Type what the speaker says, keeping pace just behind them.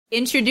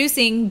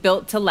Introducing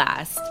Built to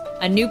Last,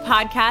 a new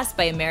podcast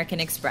by American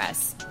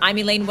Express. I'm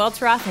Elaine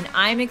Welteroth, and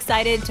I'm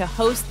excited to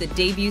host the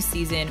debut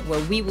season where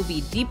we will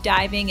be deep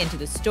diving into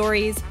the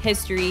stories,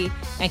 history,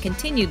 and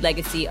continued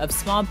legacy of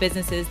small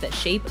businesses that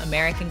shape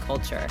American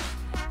culture.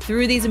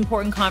 Through these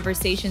important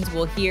conversations,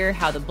 we'll hear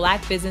how the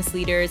Black business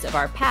leaders of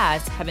our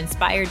past have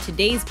inspired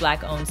today's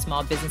Black-owned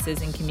small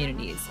businesses and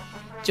communities.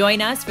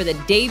 Join us for the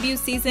debut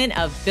season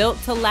of Built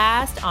to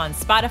Last on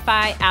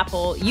Spotify,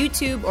 Apple,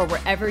 YouTube, or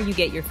wherever you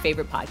get your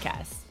favorite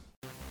podcasts.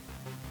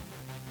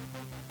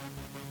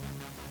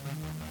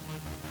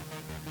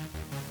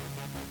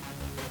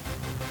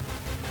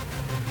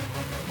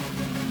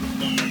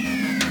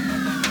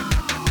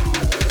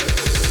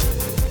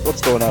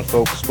 What's going on,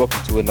 folks?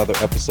 Welcome to another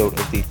episode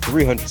of the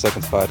 300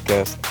 Seconds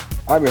Podcast.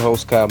 I'm your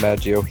host, Kyle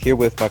Maggio, here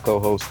with my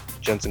co-host,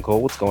 Jensen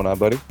Cole. What's going on,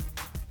 buddy?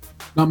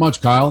 Not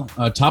much, Kyle.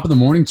 Top of the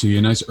morning to you.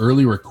 A nice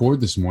early record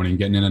this morning,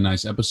 getting in a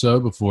nice episode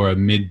before a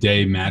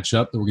midday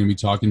matchup that we're going to be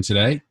talking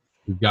today.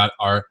 We've got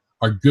our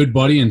good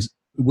buddy and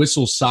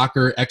whistle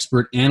soccer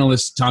expert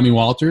analyst, Tommy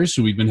Walters,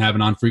 who we've been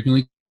having on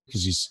frequently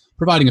because he's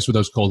providing us with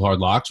those cold, hard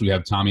locks. We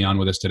have Tommy on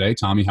with us today.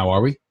 Tommy, how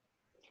are we?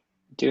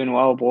 Doing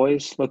well,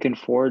 boys. Looking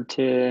forward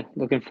to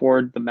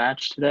the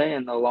match today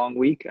and the long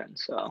weekend.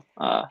 So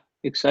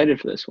excited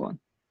for this one.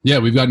 Yeah,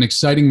 we've got an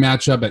exciting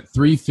matchup at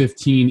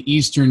 3:15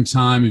 Eastern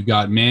time. We've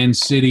got Man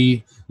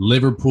City,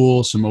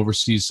 Liverpool, some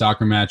overseas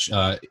soccer match.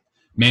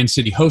 Man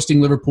City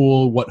hosting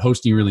Liverpool, what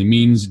hosting really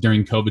means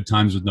during COVID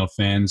times with no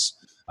fans.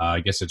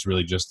 I guess it's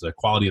really just the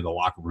quality of the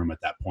locker room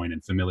at that point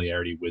and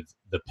familiarity with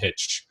the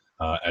pitch,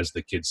 as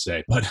the kids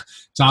say. But,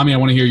 Tommy, I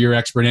want to hear your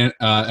expert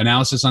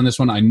analysis on this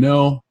one. I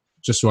know,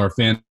 just so our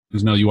fans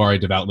know, you are a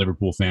devout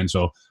Liverpool fan,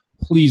 so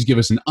please give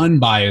us an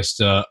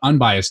unbiased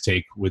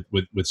take with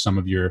some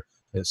of your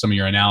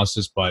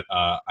analysis, but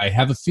I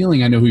have a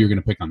feeling I know who you're going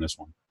to pick on this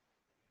one.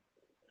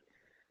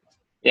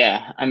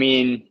 Yeah, I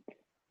mean,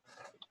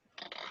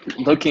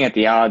 looking at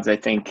the odds, I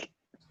think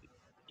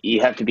you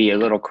have to be a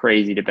little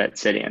crazy to bet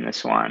City in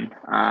this one.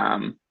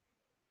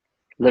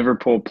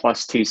 Liverpool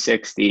plus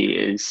 260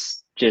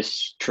 is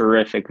just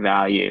terrific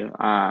value.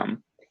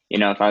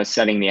 If I was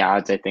setting the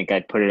odds, I think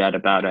I'd put it at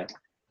about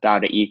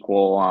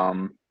equal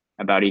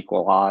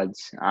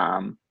odds.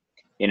 I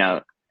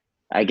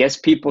guess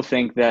people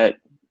think that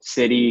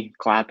City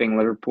clapping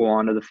Liverpool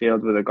onto the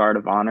field with a guard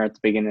of honor at the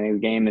beginning of the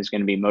game is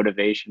going to be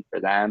motivation for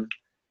them.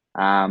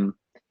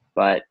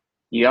 But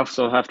you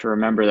also have to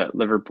remember that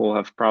Liverpool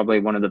have probably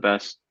one of the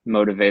best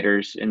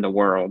motivators in the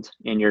world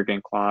in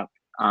Jurgen Klopp.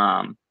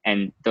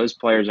 And those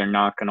players are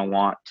not going to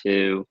want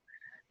to,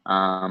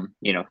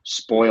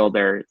 spoil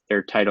their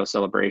title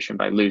celebration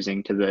by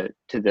losing to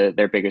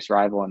their biggest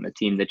rival and the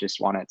team that just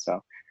won it.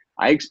 So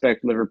I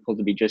expect Liverpool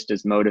to be just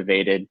as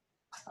motivated.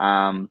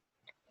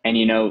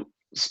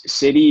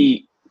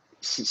 City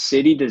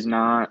does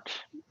not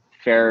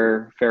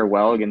fare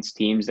well against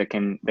teams that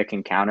can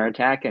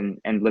counterattack,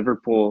 and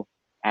Liverpool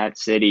at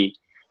City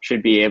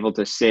should be able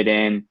to sit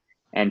in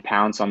and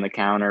pounce on the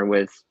counter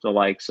with the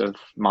likes of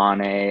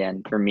Mane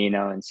and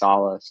Firmino and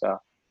Salah. So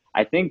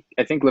I think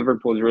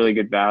Liverpool is really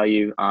good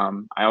value.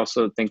 I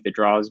also think the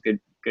draw is good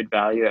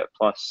value at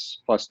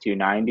plus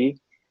 290.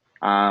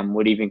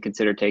 Would even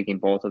consider taking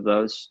both of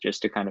those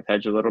just to kind of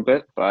hedge a little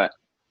bit, but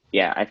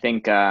yeah, I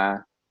think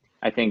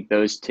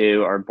those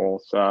two are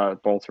both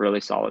really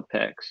solid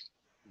picks.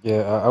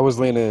 Yeah, I was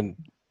leaning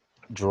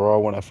draw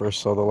when I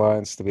first saw the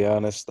lines, to be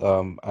honest.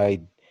 I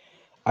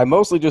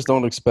mostly just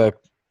don't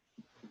expect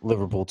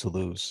Liverpool to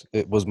lose.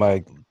 It was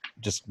my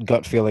just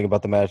gut feeling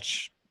about the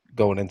match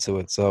going into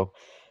it. So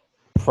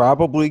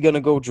probably going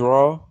to go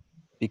draw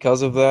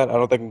because of that. I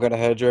don't think I'm going to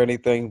hedge or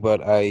anything,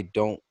 but I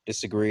don't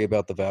disagree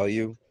about the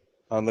value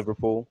on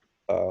Liverpool.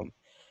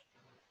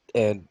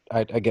 And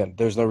again,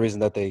 there's no reason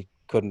that they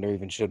couldn't or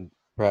even shouldn't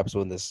perhaps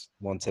win this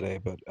one today.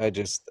 But I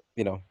just,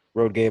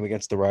 road game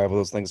against the rival,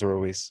 those things are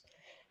always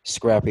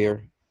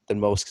scrappier than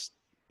most,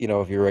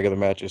 of your regular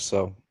matches.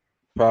 So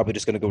probably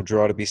just going to go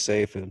draw to be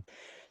safe, and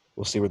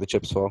we'll see where the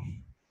chips fall.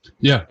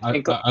 Yeah,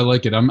 I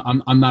like it. I'm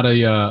not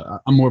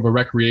I'm more of a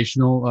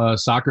recreational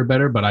soccer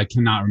bettor, but I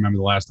cannot remember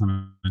the last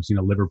time I've seen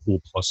a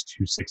Liverpool plus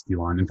 260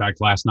 line. In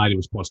fact, last night it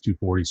was plus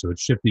 240, so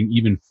it's shifting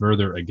even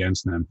further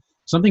against them.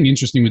 Something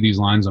interesting with these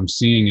lines I'm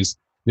seeing is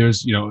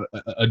there's,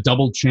 a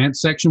double chance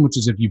section, which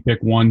is if you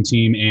pick one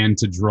team and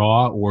to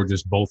draw, or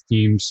just both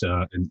teams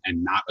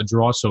and not a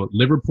draw. So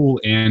Liverpool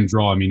and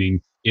draw,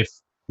 meaning if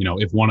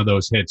one of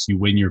those hits, you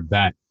win your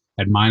bet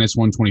at minus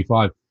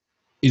 125,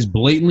 is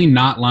blatantly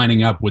not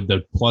lining up with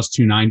the plus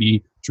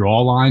 290 draw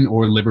line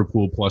or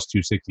Liverpool plus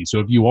 260. So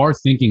if you are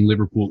thinking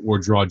Liverpool or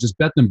draw, just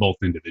bet them both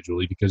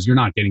individually, because you're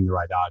not getting the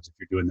right odds if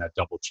you're doing that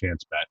double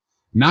chance bet.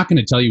 I'm not going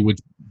to tell you which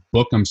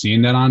book I'm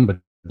seeing that on, but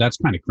that's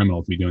kind of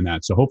criminal to be doing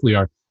that. So hopefully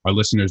our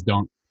listeners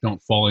don't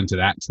fall into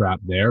that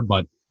trap there.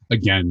 But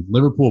again,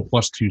 Liverpool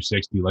plus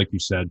 260, like you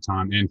said,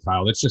 Tom and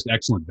Kyle, that's just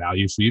excellent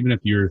value. So even if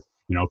you're,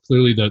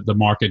 clearly the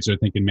markets are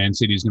thinking Man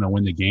City is going to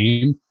win the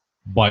game,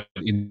 But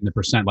in the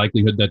percent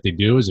likelihood that they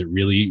do, is it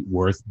really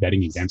worth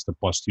betting against the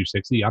plus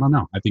 260? I don't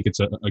know. I think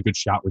it's a good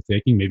shot we're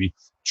taking. Maybe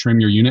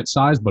trim your unit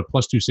size, but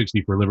plus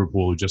 260 for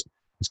Liverpool, who just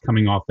is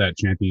coming off that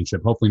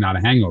championship. Hopefully not a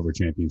hangover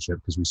championship,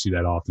 because we see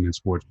that often in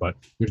sports. But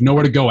there's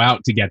nowhere to go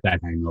out to get that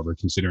hangover,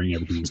 considering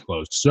everything is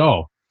closed.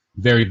 So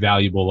very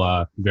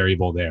valuable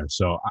variable there.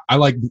 So I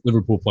like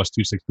Liverpool plus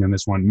 260 on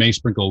this one. May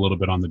sprinkle a little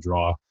bit on the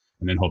draw,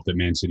 and then hope that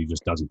Man City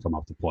just doesn't come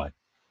up to play.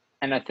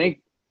 And I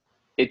think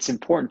it's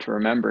important to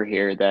remember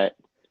here that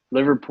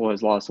Liverpool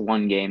has lost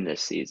one game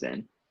this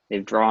season.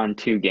 They've drawn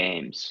 2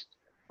 games,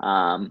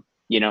 and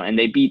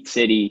they beat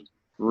City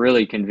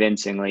really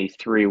convincingly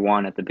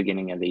 3-1 at the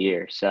beginning of the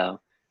year. So,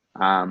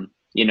 and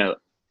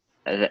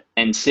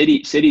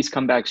City's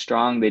come back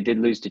strong. They did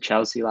lose to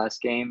Chelsea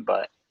last game,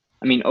 but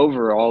I mean,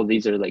 overall,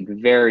 these are like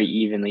very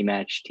evenly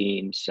matched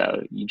teams.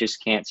 So you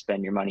just can't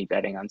spend your money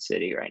betting on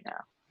City right now.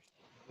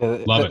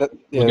 Love it.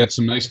 We'll get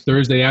some nice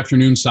Thursday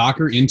afternoon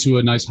soccer into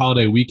a nice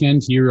holiday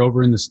weekend here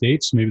over in the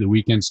States. Maybe the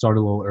weekend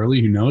started a little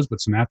early, who knows,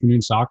 but some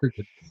afternoon soccer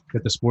could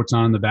get the sports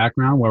on in the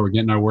background while we're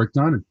getting our work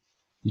done. And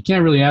you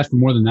can't really ask for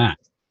more than that.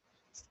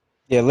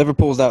 Yeah,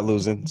 Liverpool's not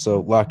losing, so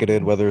lock it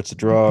in, whether it's a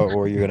draw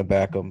or you're going to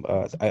back them.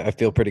 I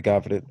feel pretty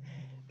confident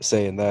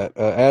saying that,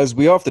 as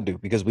we often do,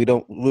 because we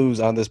don't lose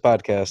on this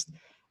podcast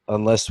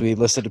unless we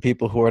listen to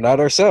people who are not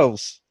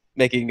ourselves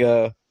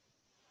making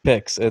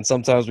picks, and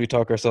sometimes we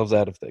talk ourselves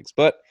out of things,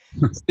 but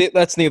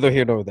that's neither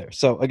here nor there.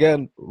 So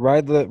again,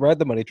 ride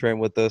the money train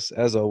with us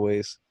as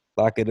always.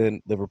 Lock it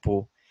in,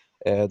 Liverpool,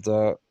 and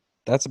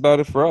that's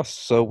about it for us.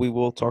 So we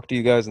will talk to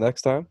you guys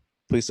next time.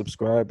 Please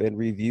subscribe and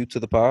review to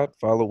the pod.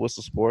 Follow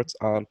Whistle Sports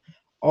on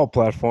all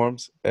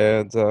platforms,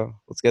 and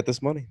let's get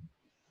this money.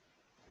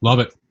 Love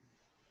it.